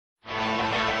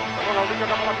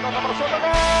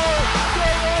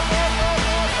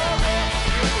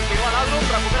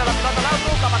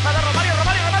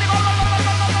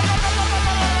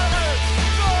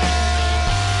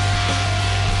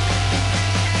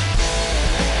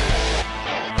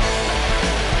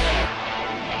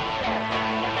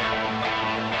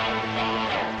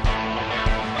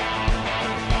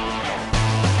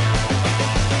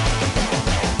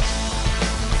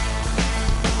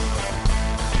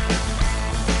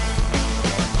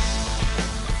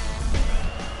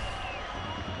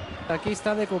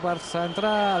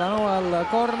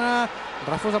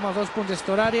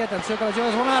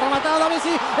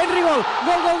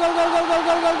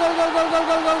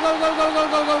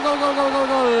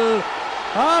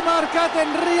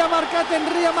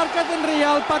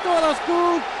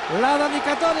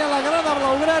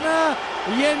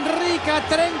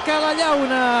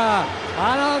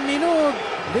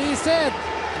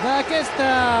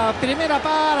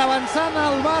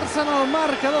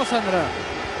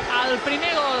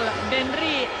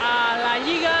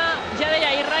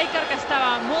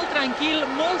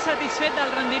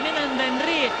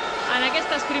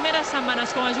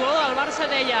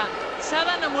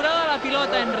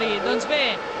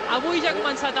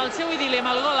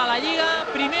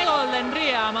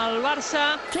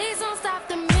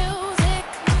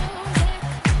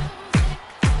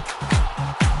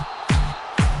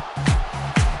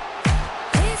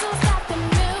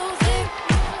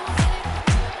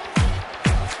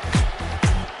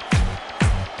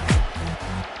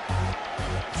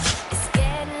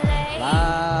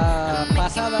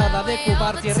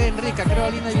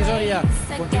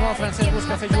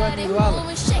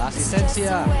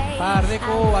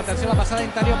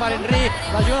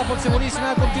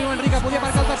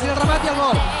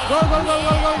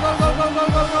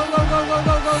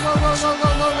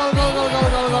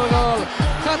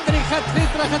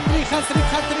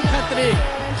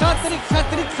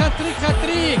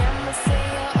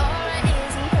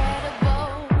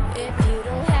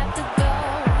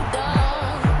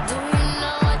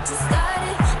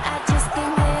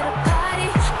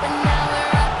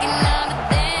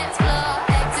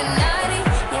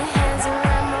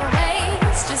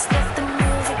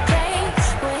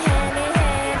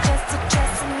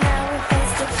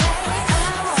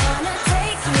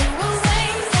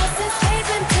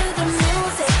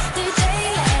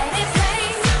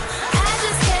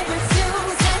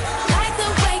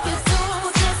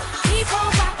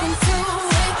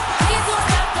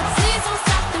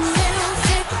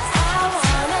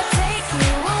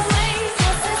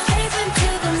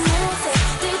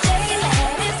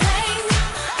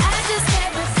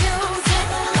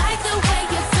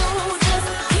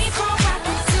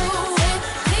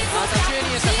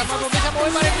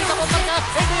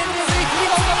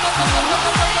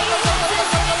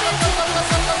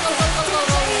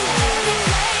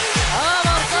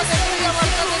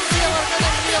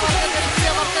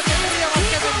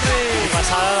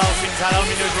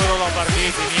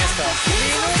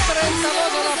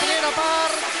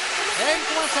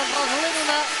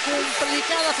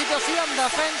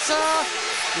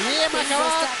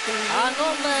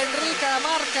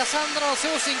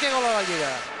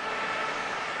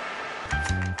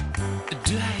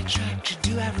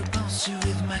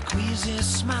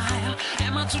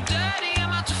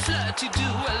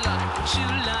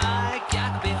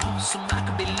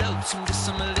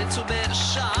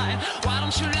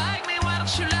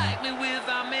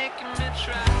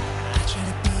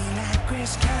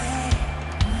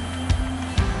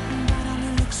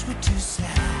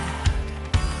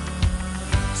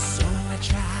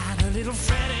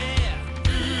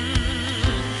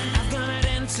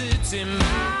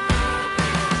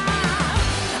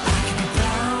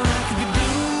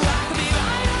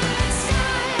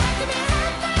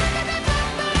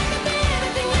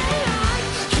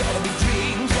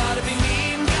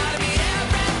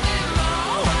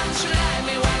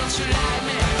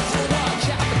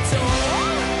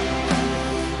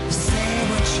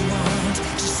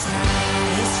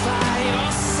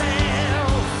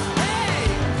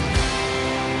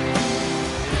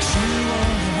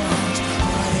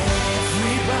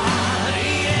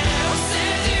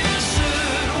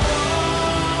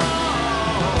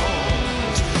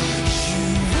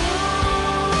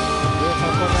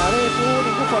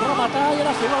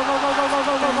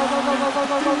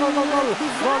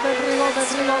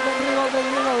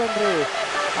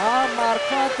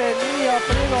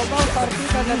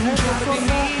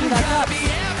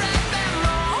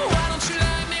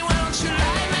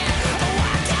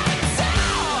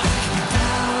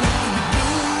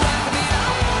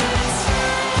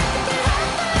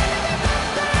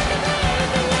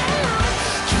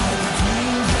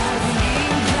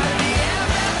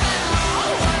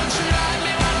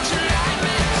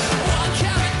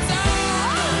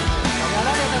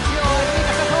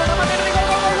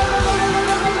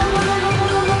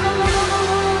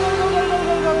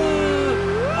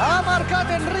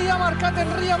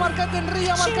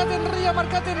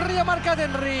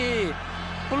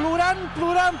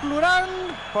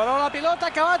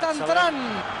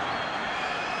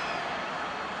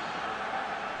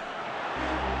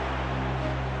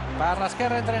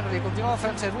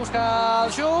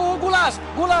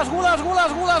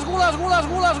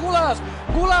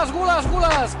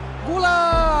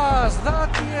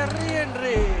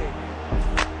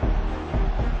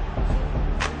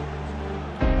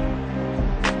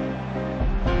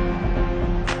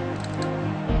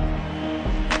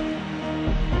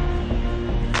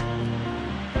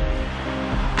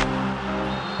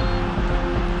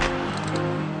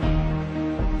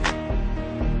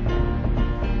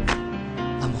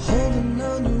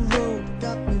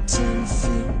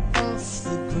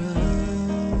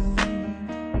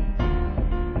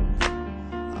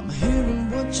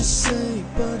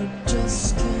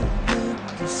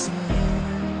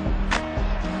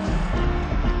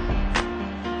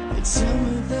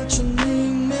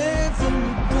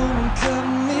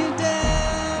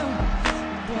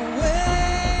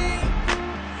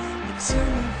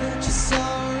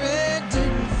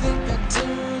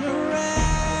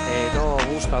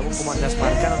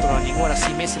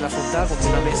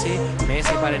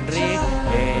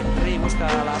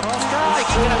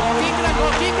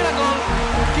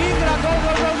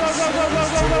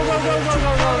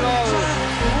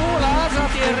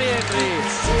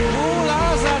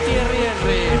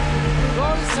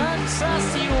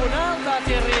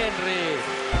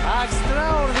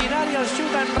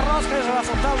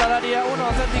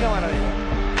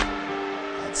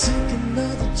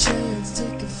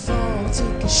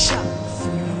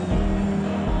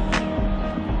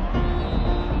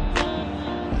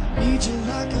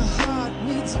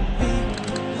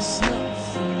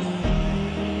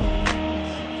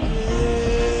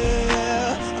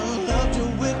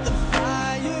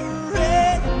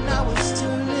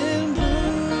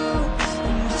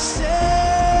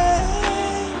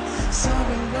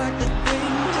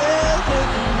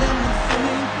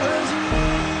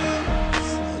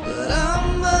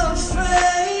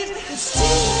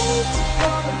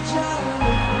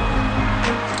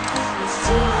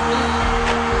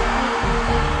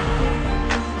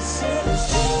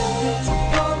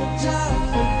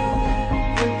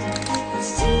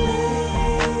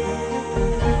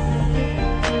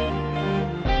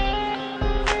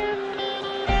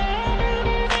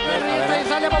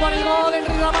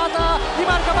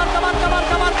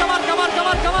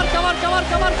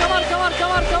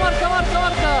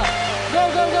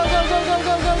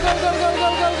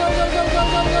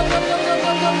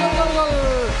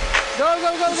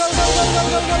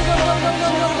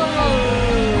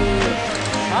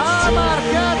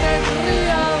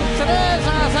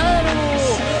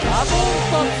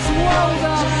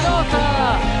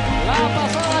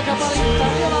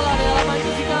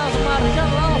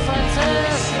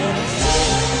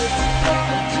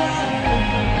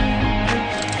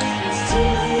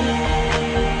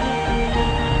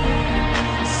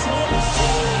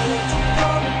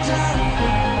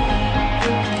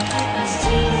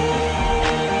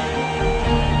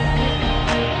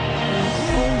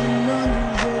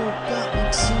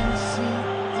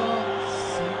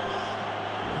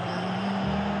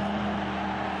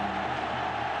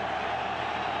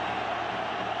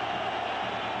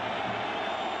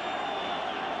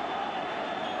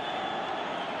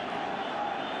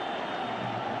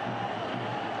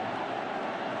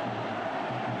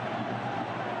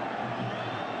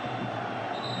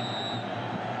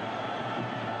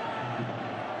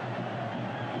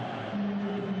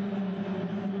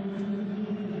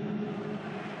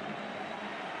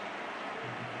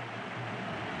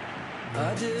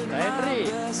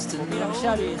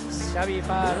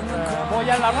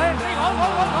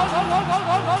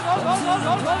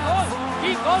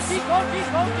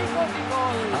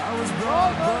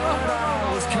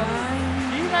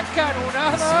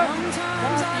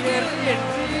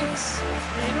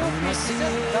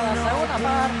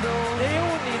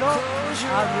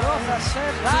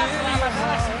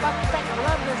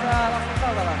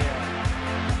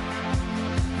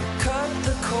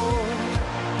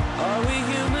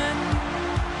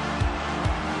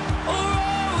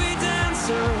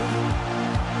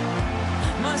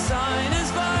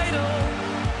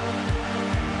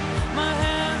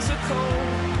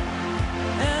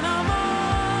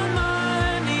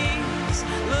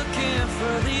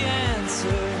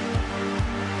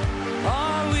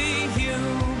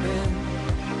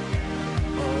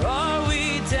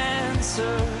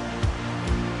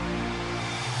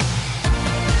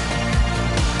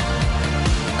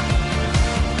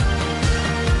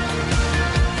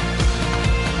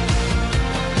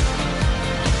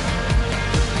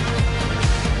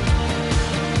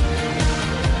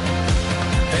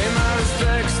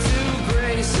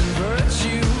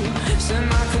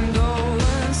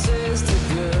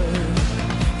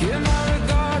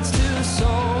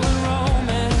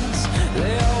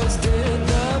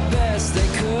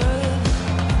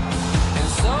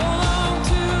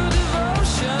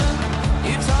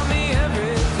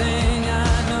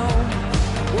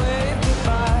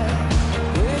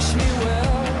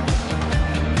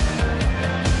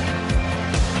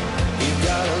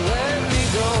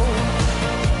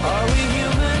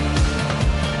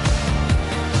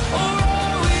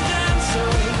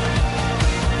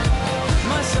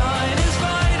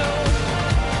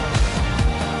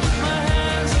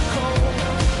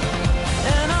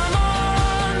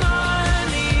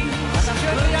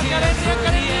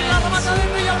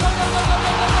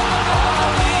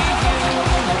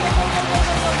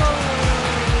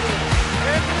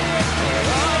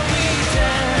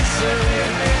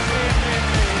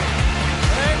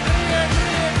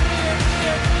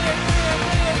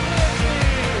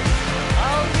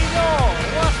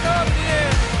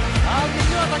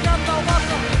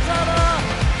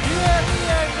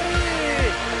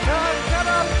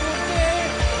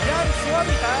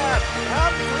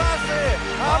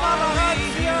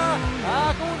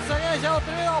el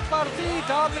primer del partit,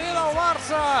 el primer del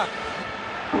Barça.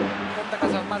 Compte que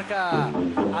se'l marca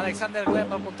Alexander Glenn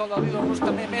pel control del vídeo, rus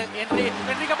també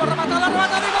Henry que pot rematar, la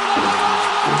remata, gol!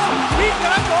 Quin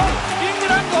gran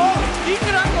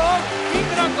gol!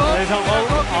 És el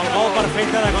gol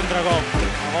perfecte de contracop.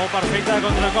 El gol perfecte de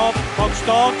contracop, pocs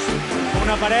tocs,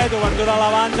 una paret, obertura a la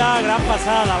banda, gran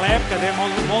passada de l'Ep, que té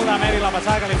molt de mèrit la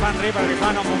passada que li fa Henry, perquè li fa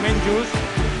en el moment just,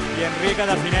 i Henry que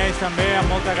defineix també amb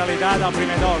molta qualitat el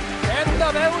primer toc. Hem de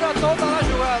veure tota la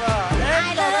jugada,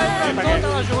 perquè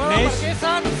és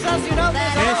sensacional.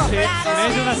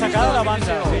 Neix una sacada de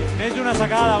banda, neix una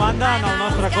sacada de banda en el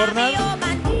nostre córner.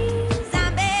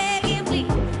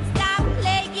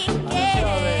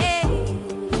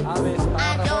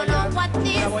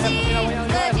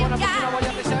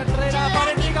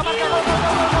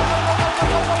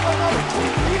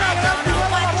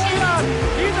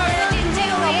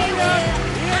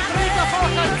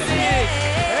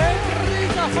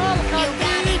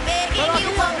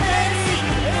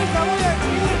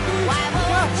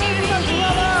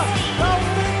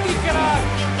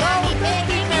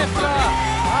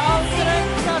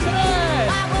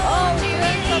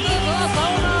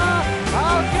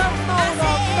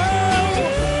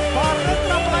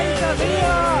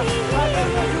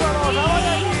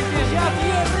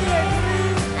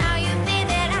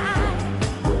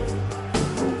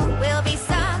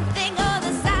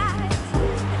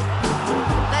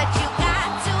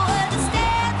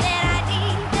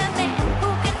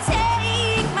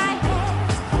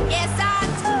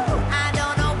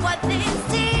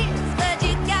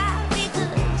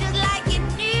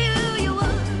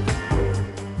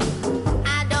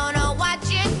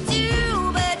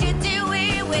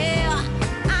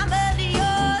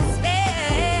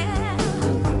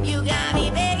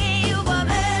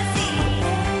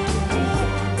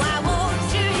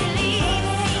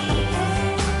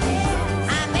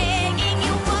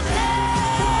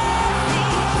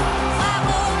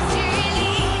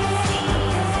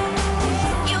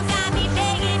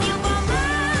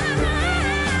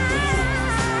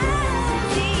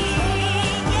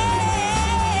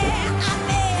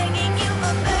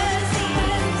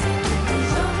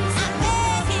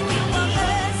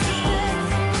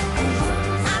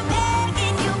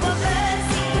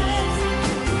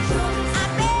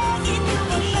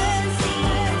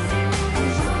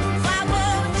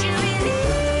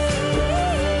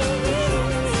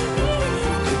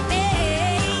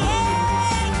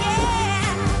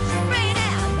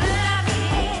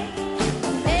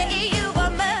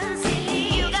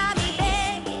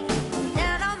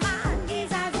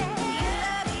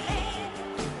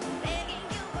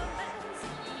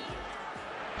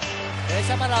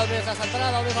 Deixa per Alves, la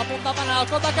centrada, Alves a punt de penal,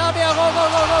 cop de canvi, gol!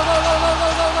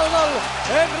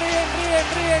 Henry!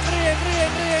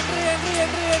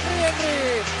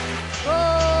 Gol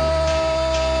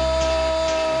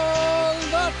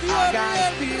de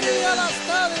Thierry a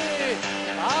l'estadi!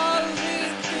 Al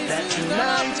 26 de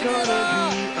la primera,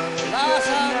 la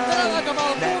centrada cap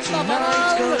al punt de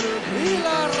penal i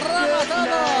la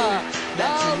rematada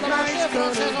del davanter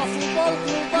francès al Futbol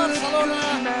Club Barcelona,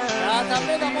 que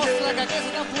també demostra que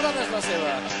aquesta temporada és la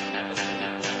seva.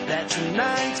 That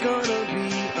tonight's gonna be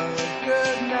a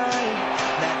good night.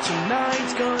 That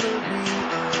tonight's gonna be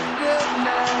a good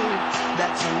night.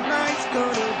 That tonight's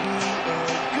gonna be a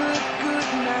good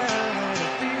night.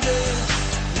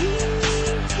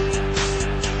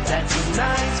 That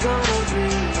tonight's gonna be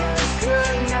a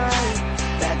good night.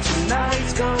 That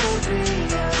tonight's gonna be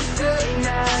a good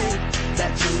night.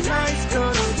 That tonight's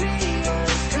gonna be a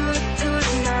good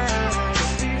night.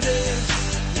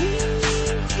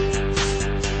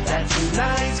 That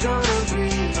tonight's gonna be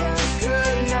a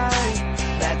good night.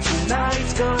 That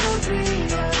tonight's gonna be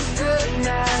a good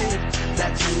night.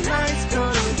 That tonight's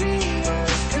gonna be a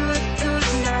good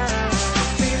night.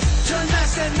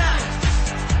 Tonight's the night.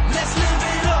 Let's live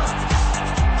it up.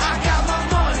 I got my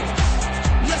money.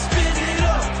 Let's spin it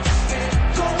up.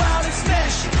 Go out and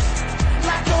smash it.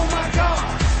 Like oh my God.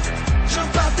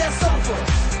 Jump out that sofa.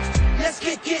 Let's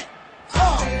kick it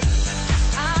off.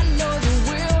 I know that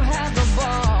we'll have a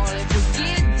ball if we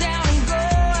get down and go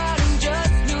out and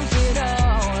just lose it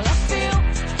all. I feel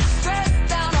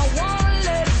stressed out, I wanna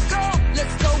let it go.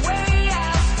 Let's go way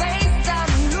out, spaced out,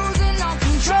 and losing all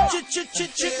control.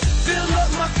 Fill up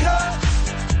my cup,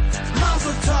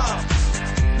 Mazel tov.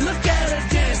 Look at her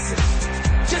dancing,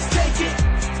 just take it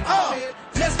off.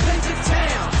 Let's paint the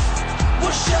town,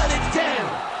 we'll shut it down.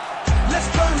 Let's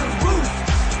burn the roof,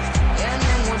 And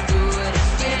then we'll do it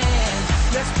again.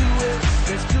 let's do it,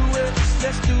 let's do it,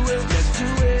 let's do it, let's do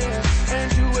it, and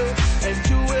do it, and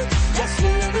do it. Let's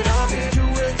live it up and do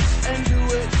it, and do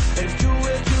it, and do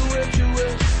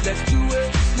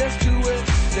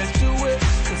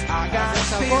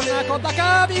prop de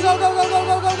cap, i gol d'Henry,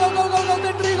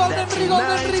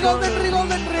 gol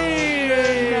d'Henry!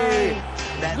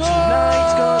 Gol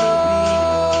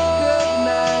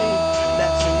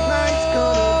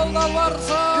del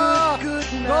Barça!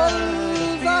 Gol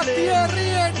de Thierry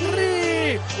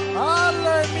Henry! Al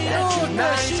minut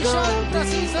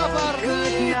 66 de partit,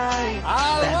 el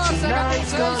Barça que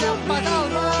aconsegueix empatar el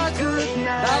maig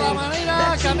de la manera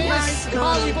que més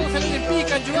mal li pot fer l'Olímpic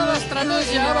en jugada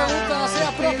d'estratègia, ha begut de la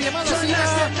seva pròpia medicina,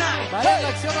 veient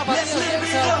l'acció repetida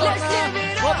sense el corna,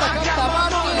 pot de cap de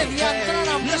Márquez i entrant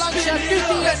en planxa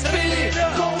Titi Henry.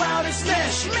 Go out and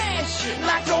smash it,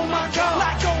 like oh my God,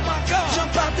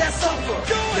 jump out that sofa,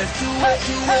 let's do it.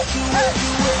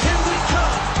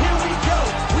 Here we go,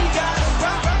 we gotta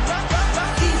rock,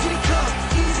 easy come,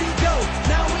 easy go,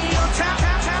 now we on top,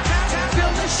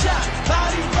 feel the shot,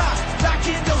 body rock,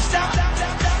 rockin' don't stop,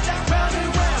 round and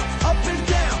round, up and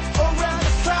down, around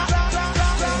the clock,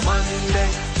 Monday,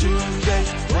 Tuesday,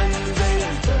 Wednesday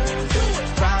and Thursday,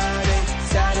 Friday,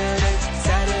 Saturday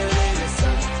to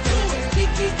Sunday,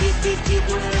 keep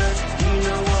with us, you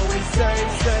know what we say,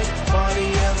 party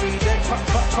every day,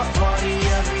 party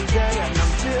every day, and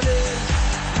I'm feeling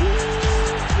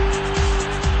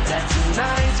that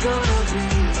tonight's gonna be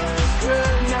a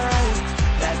good night,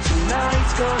 that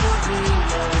tonight's gonna be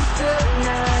a good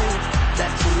night,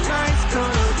 that tonight's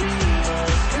gonna be a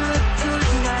good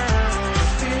night,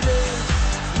 feeling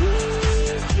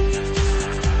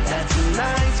that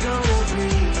tonight's gonna be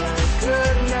a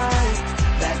good night,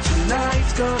 that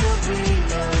tonight's gonna be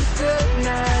a good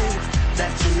night,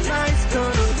 that tonight's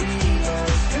gonna be a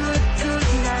good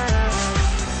night.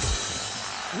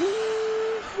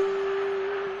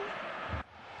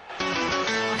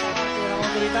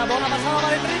 Bona passada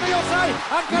per Henry, no hi ha offside,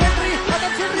 encara Henry,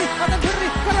 atenció Henry,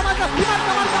 que remata, i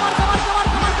marca,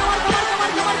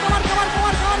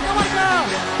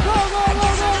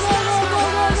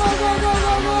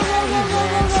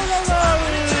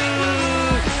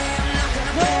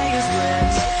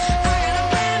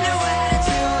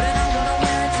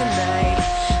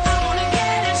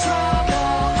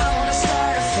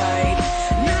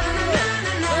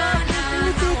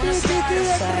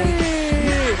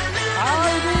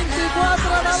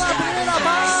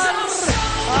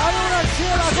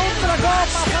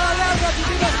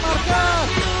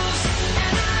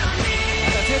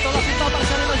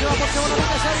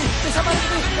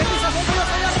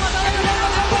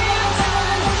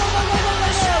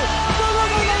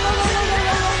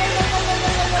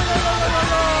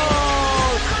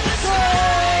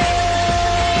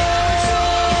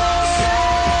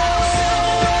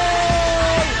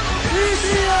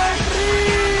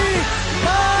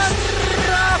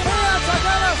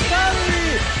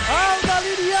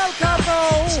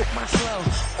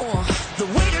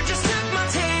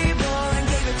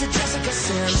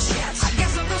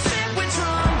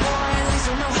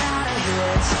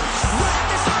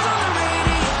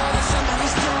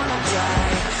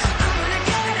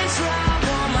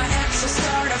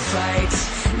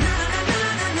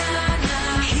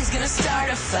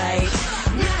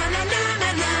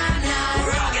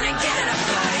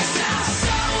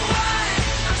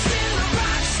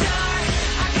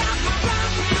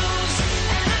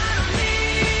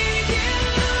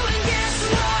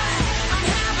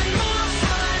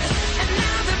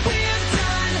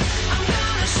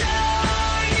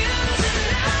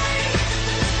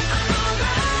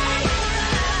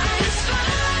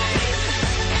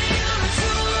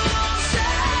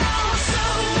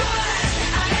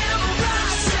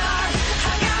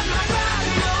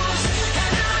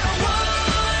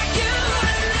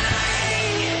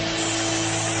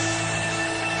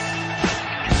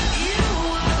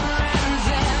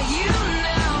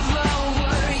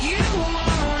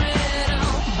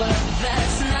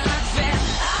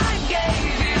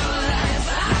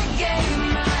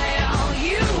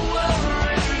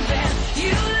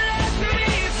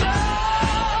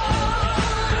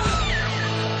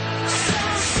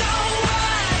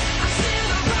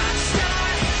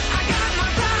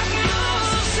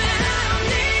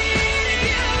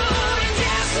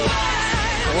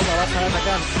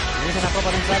 atacant. Només en apropa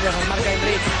dins l'àrea, es marca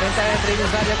Henry. Entra Henry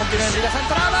dins l'àrea, continua Henry, la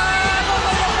centrada!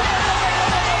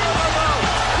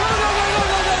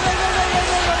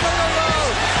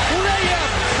 Ho dèiem!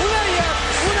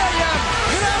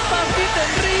 Gran partit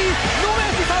d'Henry,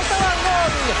 només li faltava el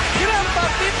gol! Gran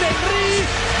partit d'Henry,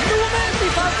 només li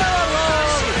faltava el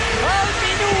gol! Al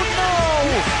minut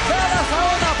 9 de la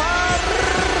segona part,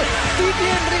 Titi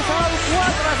Henry fa el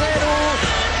 4-0.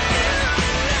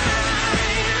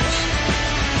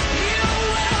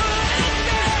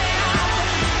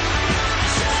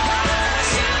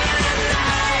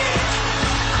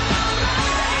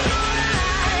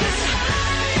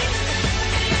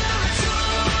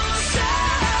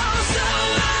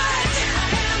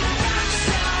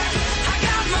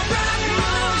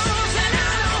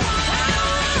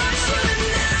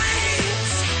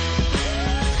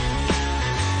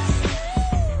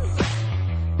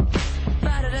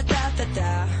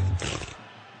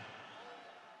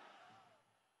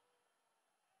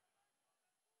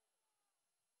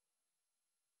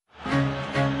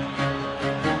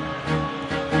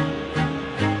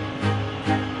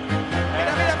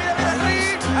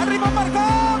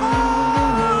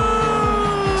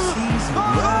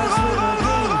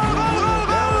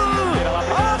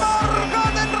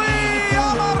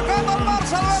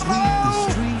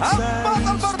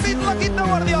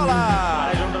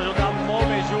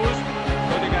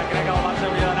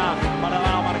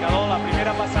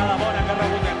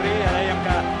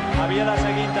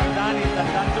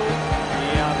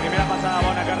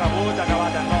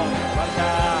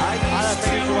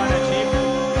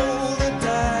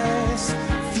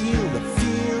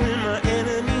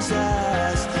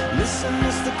 Listen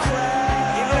as the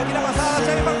crowd. I mira quina passada de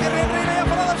Xavi per Thierry, Henry, no hi ha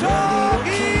fora de joc,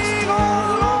 i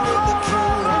gol, gol, gol,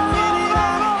 gol,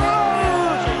 gol,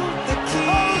 gol,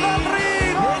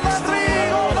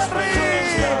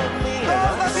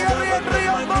 Thierry,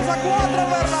 el 2-4 al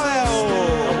Bernabéu.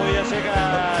 No podia ser que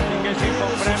tinguessin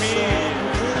com premi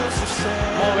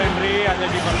molt ben Henry, ha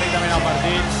llegit perfectament el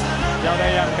partit. Ja ho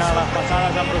dèiem que les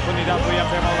passades en profunditat podien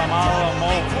fer molt de mal,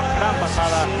 molt gran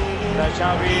passada de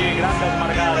Xavi, gran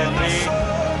desmarcada d'Henry,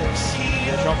 i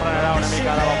això frenarà una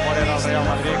mica de l'eufòria del Real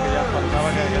Madrid, que ja pensava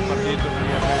que aquest partit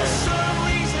tornaria a fer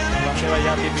la seva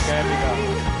ja típica èpica.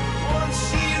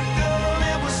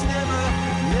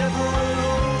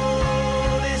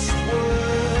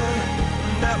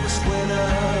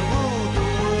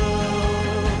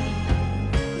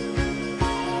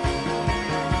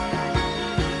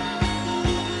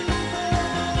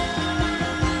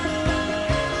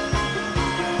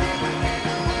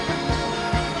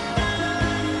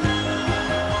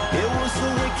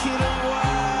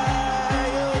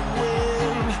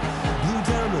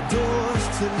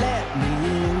 To let me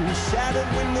in, shattered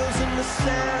windows and the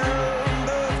sound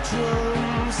of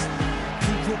drums.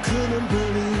 People couldn't believe